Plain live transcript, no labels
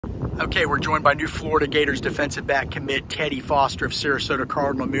Okay, we're joined by new Florida Gators defensive back commit Teddy Foster of Sarasota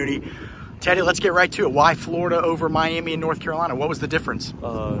Cardinal Mooney. Teddy, let's get right to it. Why Florida over Miami and North Carolina? What was the difference?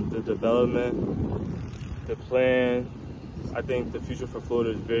 The development, the plan. I think the future for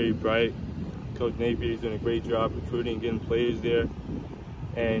Florida is very bright. Coach Napier is doing a great job recruiting, getting players there.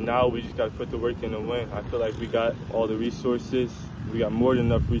 And now we just got to put the work in to win. I feel like we got all the resources. We got more than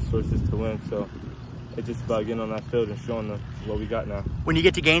enough resources to win. So it's just about getting on that field and showing them what we got now. When you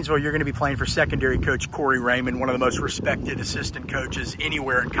get to Gainesville, you're going to be playing for secondary coach Corey Raymond, one of the most respected assistant coaches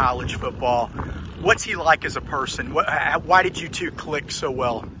anywhere in college football. What's he like as a person? Why did you two click so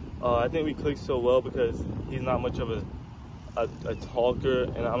well? I think we clicked so well because he's not much of a talker,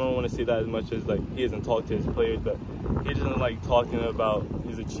 and I don't want to say that as much as like he doesn't talk to his players, but he doesn't like talking about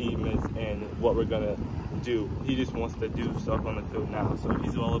his achievements and what we're gonna do. He just wants to do stuff on the field now. So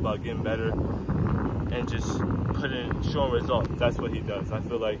he's all about getting better and just showing results. That's what he does. I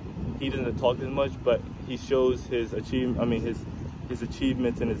feel like he doesn't talk as much, but he shows his his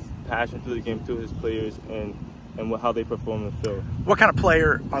achievements and his passion through the game through his players and how they perform on the field. What kind of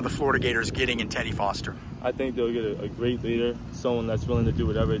player are the Florida Gators getting in Teddy Foster? I think they'll get a great leader, someone that's willing to do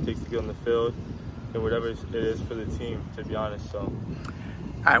whatever it takes to get on the field and whatever it is for the team, to be honest. So,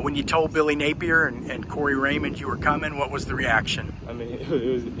 all right, when you told Billy Napier and Corey Raymond you were coming, what was the reaction? I mean, it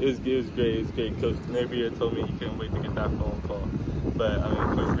was great. It was great. Coach Napier told me he couldn't wait to get that phone call. But I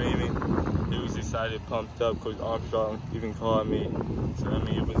mean, Coach Raymond, he was excited, pumped up. Coach Armstrong even called me. So I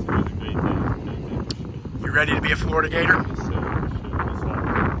mean, it was a great day. Great day for sure. You ready to be a Florida Gator? Yes, sir.